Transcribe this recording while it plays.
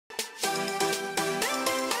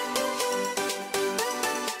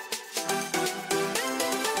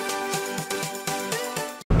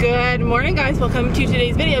Good morning, guys. Welcome to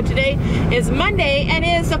today's video. Today is Monday and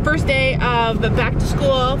it is the first day of back to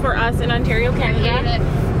school for us in Ontario, Canada.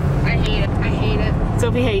 I hate it. I hate it.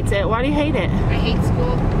 Sophie hates it. Why do you hate it? I hate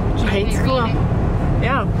school. She hates school.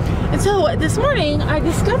 Yeah. And so this morning I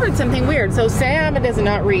discovered something weird. So Sam does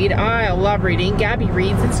not read. I love reading. Gabby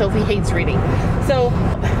reads and Sophie hates reading. So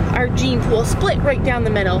our gene pool split right down the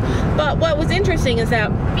middle. But what was interesting is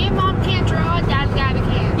that me and Mom can't draw, Dad and Gabby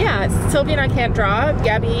can. Yeah, Sophie and I can't draw.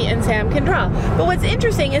 Gabby and Sam can draw. But what's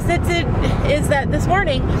interesting is that this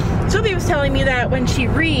morning Sophie was telling me that when she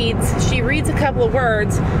reads a couple of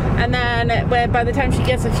words, and then by the time she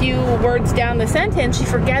gets a few words down the sentence, she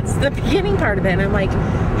forgets the beginning part of it. And I'm like,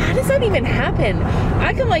 how does that even happen?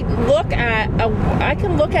 I can like look at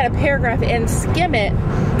a paragraph and skim it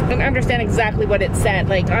and understand exactly what it said.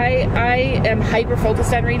 Like I am hyper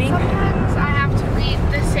focused on reading. Sometimes I have to read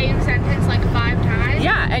the same sentence like 5 times.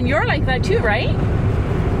 Yeah, and you're like that too, right?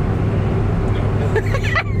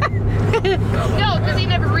 No, because he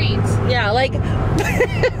never reads. Yeah, like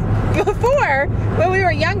before, when we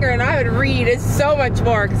were younger and I would read so much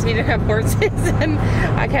more because we didn't have horses and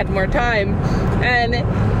I had more time. And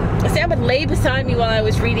Sam would lay beside me while I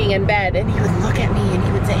was reading in bed and he would look at me and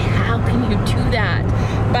he would say, how can you do that?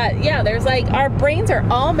 But yeah, there's like, our brains are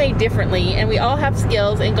all made differently and we all have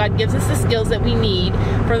skills, and God gives us the skills that we need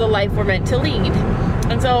for the life we're meant to lead.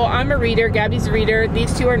 And so I'm a reader, Gabby's a reader.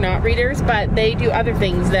 These two are not readers, but they do other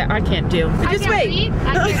things that I can't do. So just wait. Read,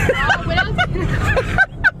 I can't draw. What else?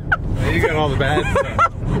 You got all the bad stuff.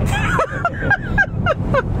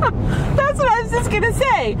 That's what I was just gonna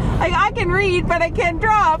say. Like, I can read, but I can't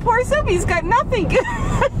draw. Poor Sophie's got nothing good.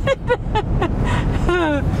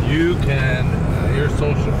 You can, you're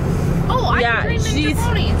social. Oh, I can train miniature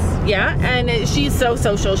ponies. Yeah, and she's so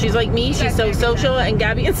social. She's like me, she's so social. And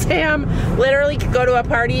Gabby and Sam literally could go to a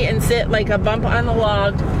party and sit like a bump on the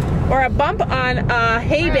log or a bump on a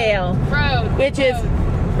hay bale.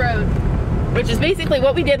 Which is basically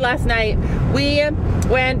what we did last night. We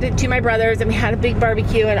went to my brother's and we had a big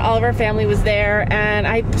barbecue and all of our family was there, and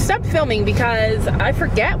I stopped filming because I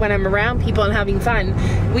forget when I'm around people and having fun.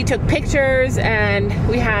 We took pictures and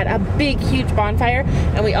we had a big huge bonfire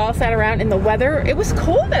and we all sat around in the weather. It was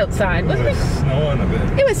cold outside, wasn't it? It was snowing a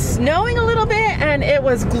bit. It was snowing a little bit and it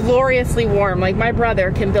was gloriously warm. Like, my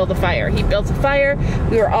brother can build a fire. He built a fire.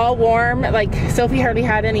 We were all warm. Like, Sophie hardly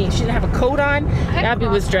had any. She didn't have a coat on. Gabby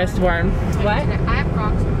was dressed warm. What? I have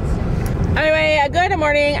Crocs on. Anyway, good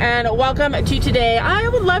morning and welcome to today. I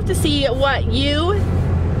would love to see what you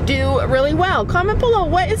do really well. Comment below,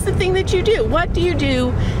 what is the thing that you do? What do you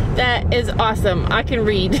do that is awesome? I can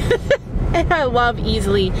read and I love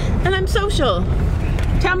easily and I'm social.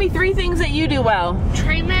 Tell me 3 things that you do well.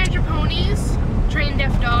 Train miniature ponies, train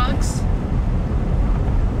deaf dogs.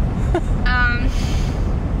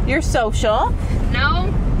 You're social.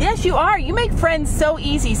 No. Yes, you are. You make friends so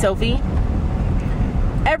easy, Sophie.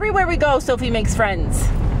 Everywhere we go, Sophie makes friends.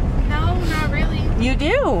 No, not really. You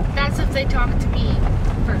do. That's if they talk to me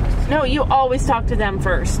first. No, you always talk to them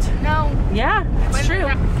first. No. Yeah, it's true.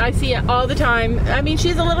 I see it all the time. I mean,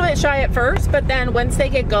 she's a little bit shy at first, but then once they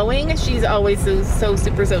get going, she's always so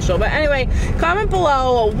super social. But anyway, comment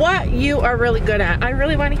below what you are really good at. I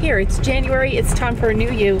really want to hear. It's January. It's time for a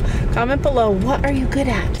new you. Comment below, what are you good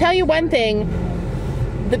at? Tell you one thing.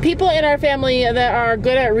 The people in our family that are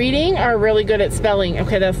good at reading are really good at spelling.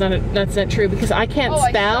 Okay, that's not true because I can't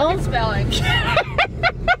spell. I suck at spelling.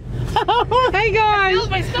 Oh my gosh! I failed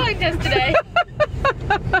my spelling test today.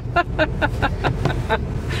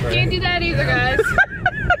 Can't do that either, guys.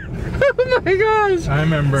 Oh my gosh! I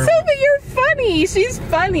remember. Sophie, you're funny. She's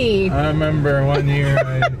funny. I remember one year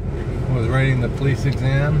I was writing the police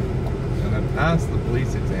exam, and I passed the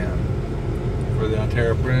police exam for the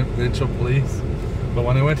Ontario Provincial Police. But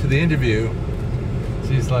when I went to the interview,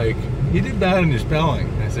 she's like, you did bad in your spelling.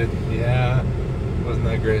 I said, yeah, wasn't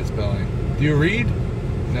that great at spelling. Do you read?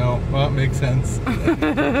 No. Well, it makes sense.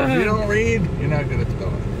 If you don't read, you're not good at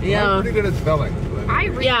spelling. Yeah. I'm pretty good at spelling. I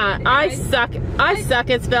read. Yeah, I suck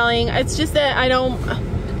at spelling. It's just that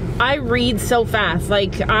I read so fast.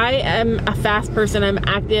 Like, I am a fast person. I'm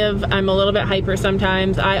active. I'm a little bit hyper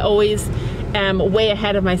sometimes. I always am way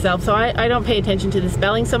ahead of myself, so I don't pay attention to the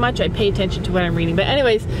spelling so much. I pay attention to what I'm reading. But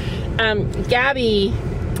anyways, Gabby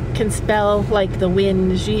can spell like the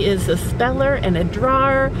wind. She is a speller and a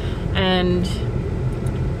drawer, and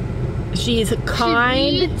she's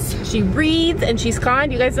kind. She reads and she's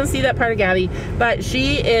kind. You guys don't see that part of Gabby, but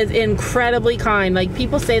she is incredibly kind. Like,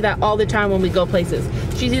 people say that all the time when we go places.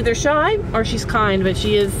 She's either shy or she's kind, but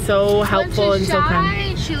she is so helpful and so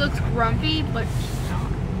kind. She looks grumpy, but she's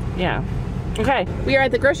not. Yeah. Okay, we are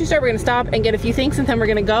at the grocery store. We're gonna stop and get a few things and then we're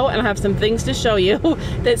gonna go and I'll have some things to show you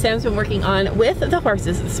that Sam's been working on with the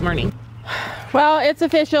horses this morning. Well, it's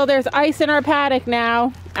official. There's ice in our paddock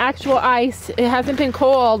now. Actual ice. It hasn't been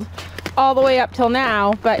cold all the way up till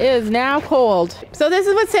now, but it is now cold. So this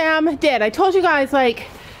is what Sam did. I told you guys like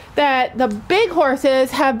that the big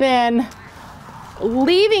horses have been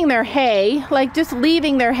leaving their hay, like just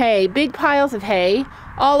leaving their hay, big piles of hay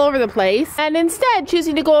all over the place, and instead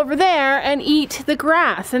choosing to go over there and eat the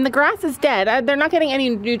grass. And the grass is dead. They're not getting any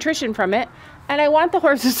nutrition from it. And I want the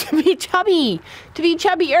horses to be chubby, to be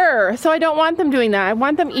chubbier. So I don't want them doing that. I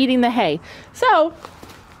want them eating the hay. So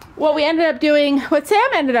what we ended up doing, what Sam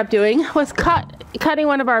ended up doing was cutting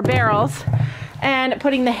one of our barrels and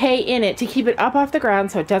putting the hay in it to keep it up off the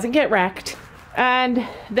ground so it doesn't get wrecked. And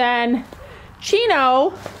then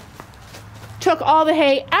Chino took all the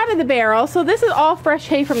hay out of the barrel. So this is all fresh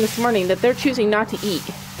hay from this morning that they're choosing not to eat.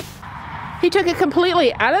 He took it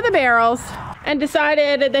completely out of the barrels and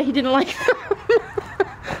decided that he didn't like them.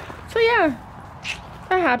 So yeah,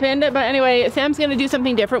 that happened. But anyway, Sam's gonna do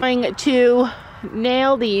something different. I'm going to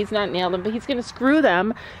nail these, not nail them, but he's gonna screw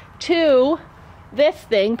them to this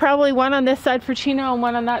thing. Probably one on this side for Chino and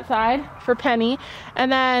one on that side for Penny.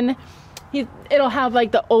 And then it'll have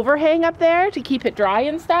like the overhang up there to keep it dry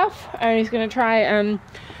and stuff. And he's gonna try and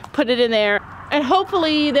put it in there. And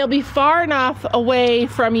hopefully they'll be far enough away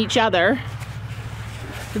from each other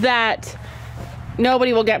that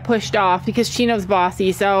nobody will get pushed off, because Chino's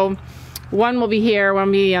bossy. So one will be here, one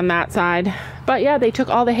will be on that side. But yeah, they took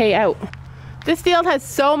all the hay out. This field has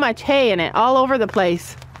so much hay in it, all over the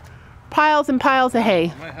place. Piles and piles of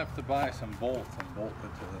hay. I might have to buy some bolts and bolt it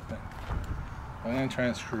to the thing. I'm gonna try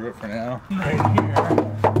and screw it for now. Right here.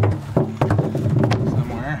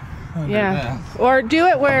 Somewhere. Yeah. Or do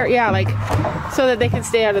it where, yeah, like, so that they can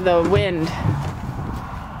stay out of the wind.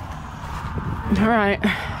 All right.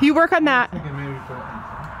 You work on that.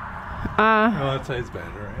 Outside's better,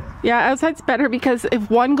 right? Yeah, outside's better because if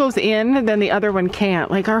one goes in, then the other one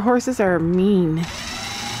can't. Like, our horses are mean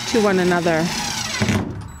to one another.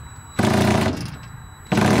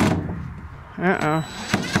 Uh-oh.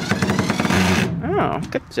 Oh,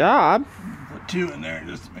 good job. Put two in there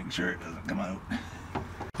just to make sure it doesn't come out.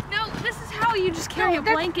 No, this is how you just carry a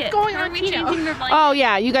blanket. Going on changing their blanket. Oh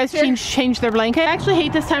yeah, you guys change their blanket. I actually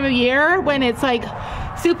hate this time of year when it's like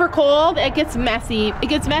super cold. It gets messy. It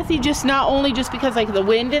gets messy just not only just because like the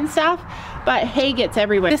wind and stuff, but hay gets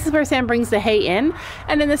everywhere. This is where Sam brings the hay in,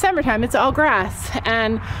 and in the summertime it's all grass,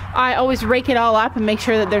 and I always rake it all up and make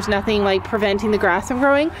sure that there's nothing like preventing the grass from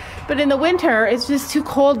growing. But in the winter it's just too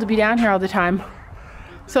cold to be down here all the time,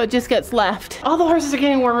 so it just gets left. All the horses are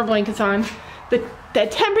getting warmer blankets on. The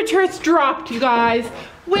temperature has dropped, you guys.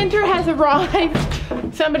 Winter has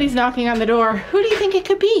arrived. Somebody's knocking on the door. Who do you think it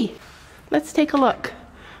could be? Let's take a look.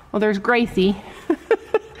 Well, there's Gracie.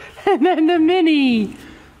 And then the Minnie.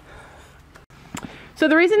 So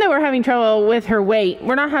the reason that we're having trouble with her weight,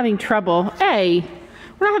 we're not having trouble. We're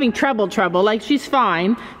not having trouble. Like, she's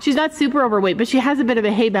fine. She's not super overweight, but she has a bit of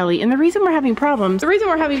a hay belly. And the reason we're having problems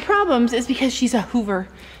is because she's a Hoover.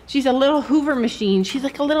 She's a little Hoover machine. She's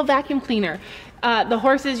like a little vacuum cleaner. The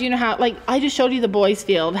horses, you know how, like, I just showed you the boys'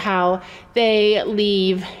 field, how they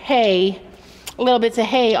leave hay, little bits of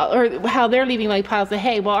hay, or how they're leaving like piles of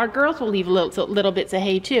hay. Well, our girls will leave little bits of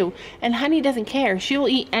hay too. And Honey doesn't care. She will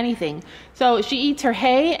eat anything. So she eats her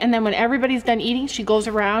hay, and then when everybody's done eating, she goes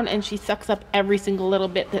around and she sucks up every single little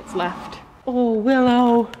bit that's left. Oh,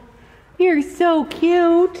 Willow, you're so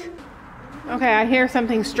cute. Okay, I hear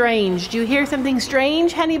something strange. Do you hear something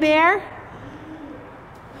strange, Honey Bear?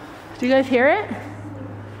 Do you guys hear it?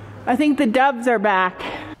 I think the doves are back.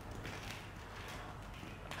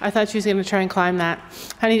 I thought she was gonna try and climb that.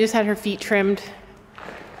 Honey just had her feet trimmed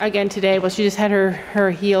again today. Well, she just had her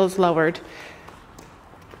heels lowered.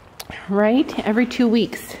 Right? Every 2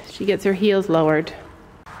 weeks, she gets her heels lowered.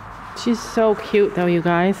 She's so cute though, you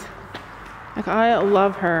guys. Like, I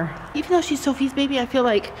love her. Even though she's Sophie's baby, I feel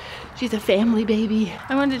like she's a family baby.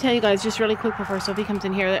 I wanted to tell you guys just really quick before Sophie comes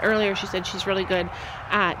in here that earlier she said she's really good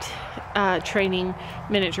at training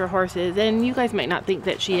miniature horses, and you guys might not think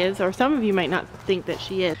that she is, or some of you might not think that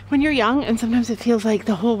she is. When you're young and sometimes it feels like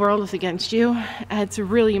the whole world is against you, it's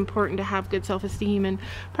really important to have good self-esteem, and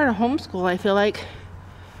part of homeschool, I feel like,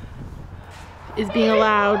 is being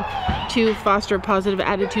allowed to foster a positive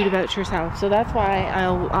attitude about yourself. So that's why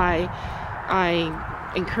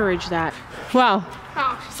I encourage that. Well,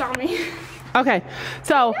 oh, she saw me. Okay,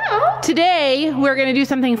 so today we're gonna do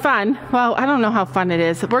something fun. Well, I don't know how fun it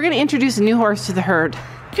is. We're gonna introduce a new horse to the herd.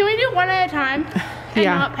 Can we do one at a time? And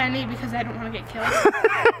Yeah. not Penny because I don't want to get killed.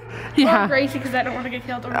 Yeah. Or Gracie because I don't want to get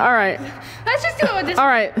killed. All right. Let's just do it with this. All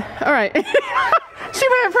right. All right. She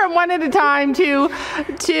went from one at a time to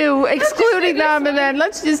excluding them, and then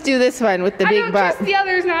let's just do this one with the big I don't butt. trust the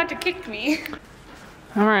others not to kick me.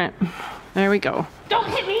 All right. There we go. Don't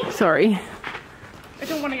hit me. Sorry. I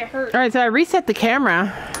don't want to get hurt. All right, so I reset the camera,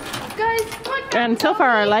 Guys, what? and so far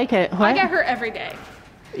I like it. I What? get hurt every day.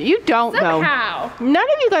 You don't though. Somehow. None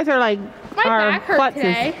of you guys are like My are back hurt klutzes.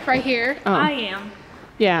 today, right here. Oh. I am.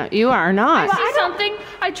 Yeah, you are not. I see something,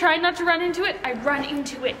 I try not to run into it, I run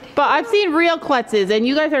into it. But I've seen real klutzes, and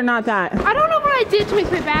you guys are not that. I don't know what I did to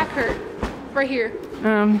make my back hurt. Right here.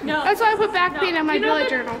 No. That's why I put back pain on my bullet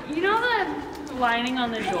journal. You know the lining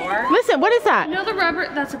on the door? Listen, what is that? You know the rubber,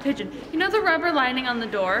 that's a pigeon. You know the rubber lining on the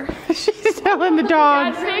door? She's telling the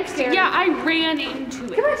dog. Yeah, I ran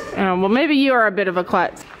into it. Oh, well, maybe you are a bit of a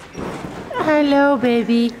klutz. Hello,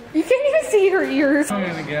 baby. You can't even see her ears. I'm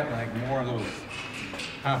gonna get like more of those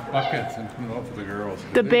half buckets and put them out for the girls.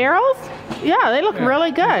 The barrels? Yeah, they look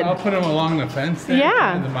really good. I'll put them along the fence there, Yeah.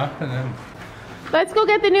 tie them up, and then. Let's go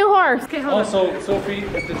get the new horse. Okay, hold on. Also, Sophie,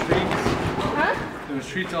 with the treats. Huh? There was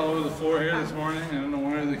treats all over the floor here this morning. I don't know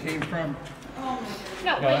where they came from. No,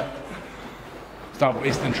 wait. But stop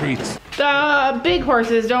wasting treats. The big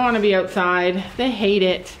horses don't want to be outside. They hate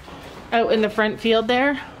it out in the front field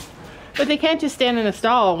there. But they can't just stand in a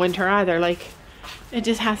stall all winter either. Like, it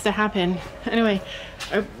just has to happen. Anyway,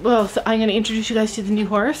 well, so I'm going to introduce you guys to the new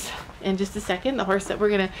horse in just a second. The horse that we're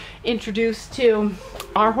going to introduce to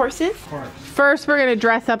our horses. First, we're going to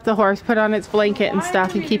dress up the horse, put on its blanket and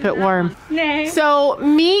stuff, and keep it warm. Nay. So,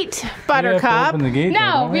 meet Buttercup. Open the gate.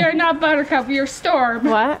 No, we are not Buttercup. We are Storm.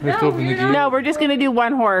 What? We have to open the gate. No, we're just going to do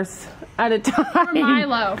one horse at a time.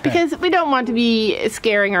 Milo. Because we don't want to be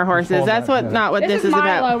scaring our horses. That's what not what this is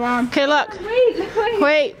Milo, about. Mom. Okay, look. Wait.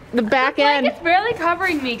 Wait, the back end. It's barely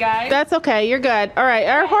covering me, guys. That's okay. You're good. All right,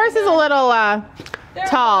 our horse is a little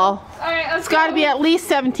tall. Alright, let's It's got to be at least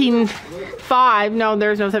 17.5. No,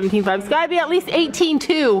 there's no 17.5. It's got to be at least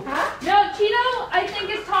 18.2. No, Cheeto, I think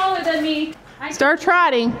is taller than me. Start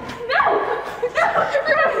trotting. No!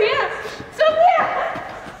 Sophia! Sophia!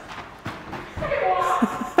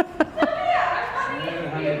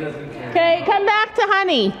 Okay, come back to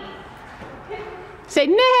Honey. Say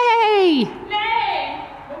nay. Nay!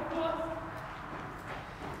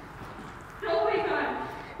 Oh my god.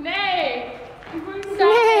 Nay!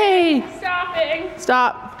 Nay. Stopping.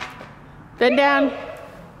 Stop. Bend down.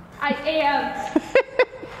 I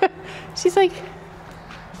am. She's like,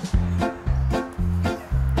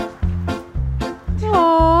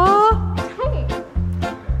 aww.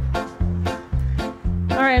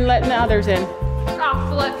 All right, and letting the others in. Off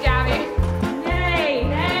flip, Gabby. Nay!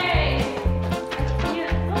 Nay!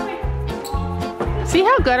 See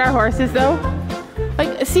how good our horse is, though?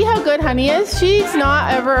 Like, see how good Honey is? She's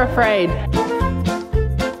not ever afraid.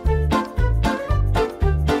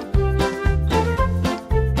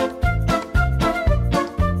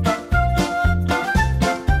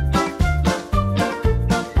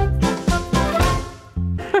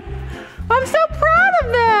 I'm so proud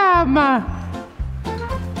of them!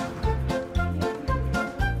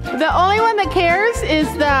 The only one that cares is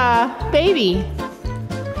the baby.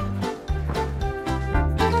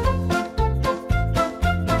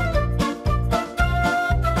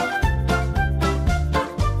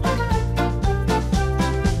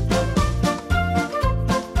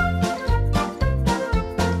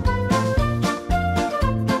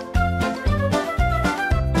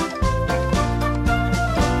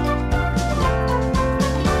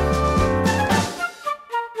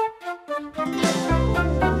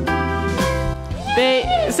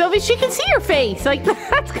 Sylvie, she can see your face. Like,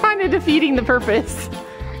 that's kind of defeating the purpose.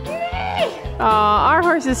 Our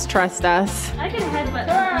horses trust us. I can headbutt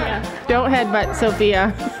Sophia. Don't headbutt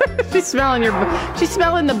Sophia. She's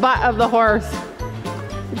smelling the butt of the horse.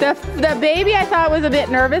 The baby I thought was a bit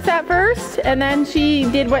nervous at first, and then she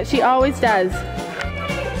did what she always does.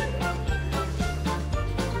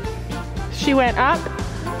 She went up.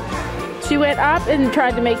 She went up and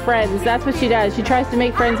tried to make friends. That's what she does. She tries to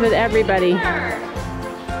make friends with everybody.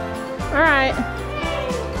 All right.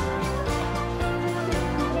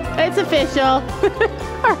 It's official.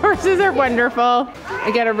 Our horses are wonderful.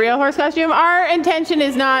 I got a real horse costume. Our intention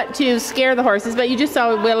is not to scare the horses, but you just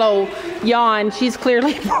saw Willow yawn. She's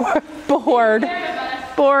clearly bored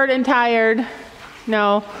and tired.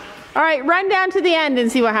 No. All right, run down to the end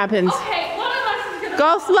and see what happens. Okay, one of us is gonna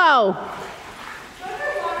Go slow.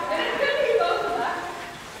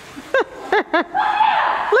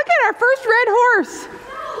 Look at our first red horse.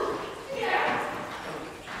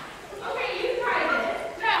 Okay, you tried it.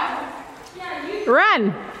 No. Yeah, you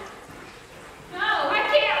Run. No, I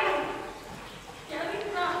can't. Gabby,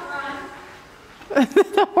 not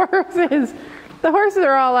run. The horses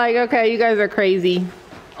are all like, okay, you guys are crazy.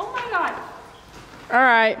 Oh my God. All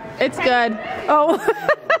right, it's good. Oh,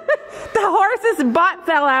 the horse's butt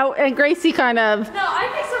fell out and Gracie kind of. No, I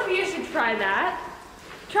think Sophia should try that.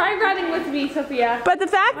 Try running with me, Sophia. But the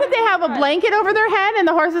fact that they have a blanket over their head and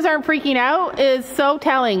the horses aren't freaking out is so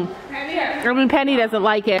telling. I mean, Penny doesn't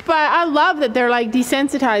like it. But I love that they're like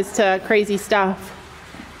desensitized to crazy stuff.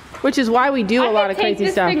 Which is why we do a lot of crazy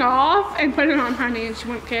stuff. I could take this thing off and put it on Honey and she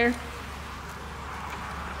won't care.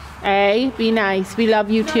 Hey, be nice. We love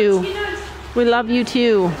you too. We love you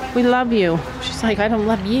too. We love you. She's like, I don't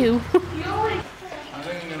love you. I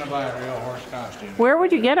think I'm gonna buy a real horse costume. Where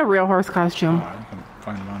would you get a real horse costume? I can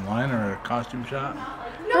find them online or a costume shop.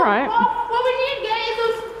 No, all right. what we need to get is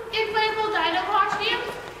those inflatable dino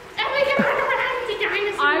costumes. And we can run around with the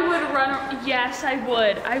dinosaurs. I would run. Yes, I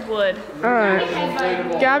would. I would. All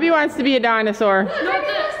right. Gabby wants to be a dinosaur. No,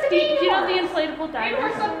 you know the inflatable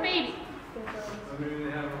dinosaur? Baby.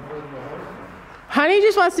 Honey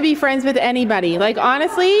just wants to be friends with anybody. Like,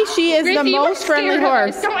 honestly, she is the most friendly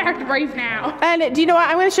horse. Don't act brave now. And do you know what?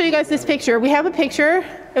 I'm going to show you guys this picture. We have a picture.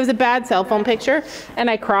 It was a bad cell phone picture, and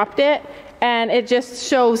I cropped it, and it just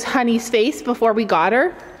shows Honey's face before we got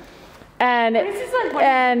her. And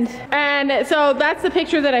so that's the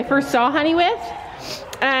picture that I first saw Honey with.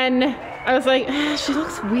 And I was like, she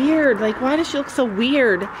looks weird. Like, why does she look so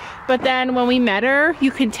weird? But then when we met her,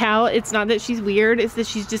 you can tell it's not that she's weird. It's that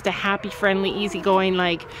she's just a happy, friendly, easygoing,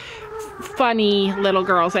 like, funny little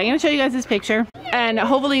girl. So I'm going to show you guys this picture. And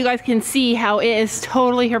hopefully you guys can see how it is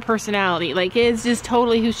totally her personality. Like, it is just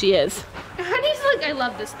totally who she is. Honey's like, I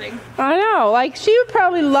love this thing. I know. Like, she would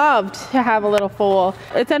probably love to have a little foal.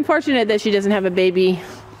 It's unfortunate that she doesn't have a baby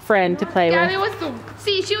friend to play with.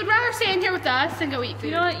 See, she would rather stand here with us than go eat food.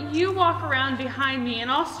 You know what? You walk around behind me and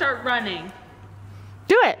I'll start running.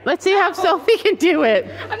 Do it. Let's see how Sophie can do it.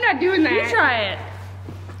 I'm not doing that. You try it.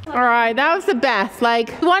 All right, that was the best.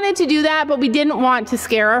 Like, we wanted to do that, but we didn't want to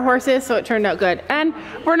scare our horses, so it turned out good. And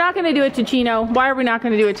we're not going to do it to Chino. Why are we not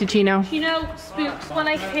going to do it to Chino? Chino spooks when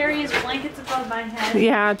I carry his blankets above my head.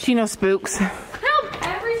 Yeah, Chino spooks. Help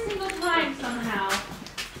every single time somehow.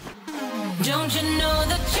 Don't you know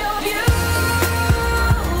that you're beautiful?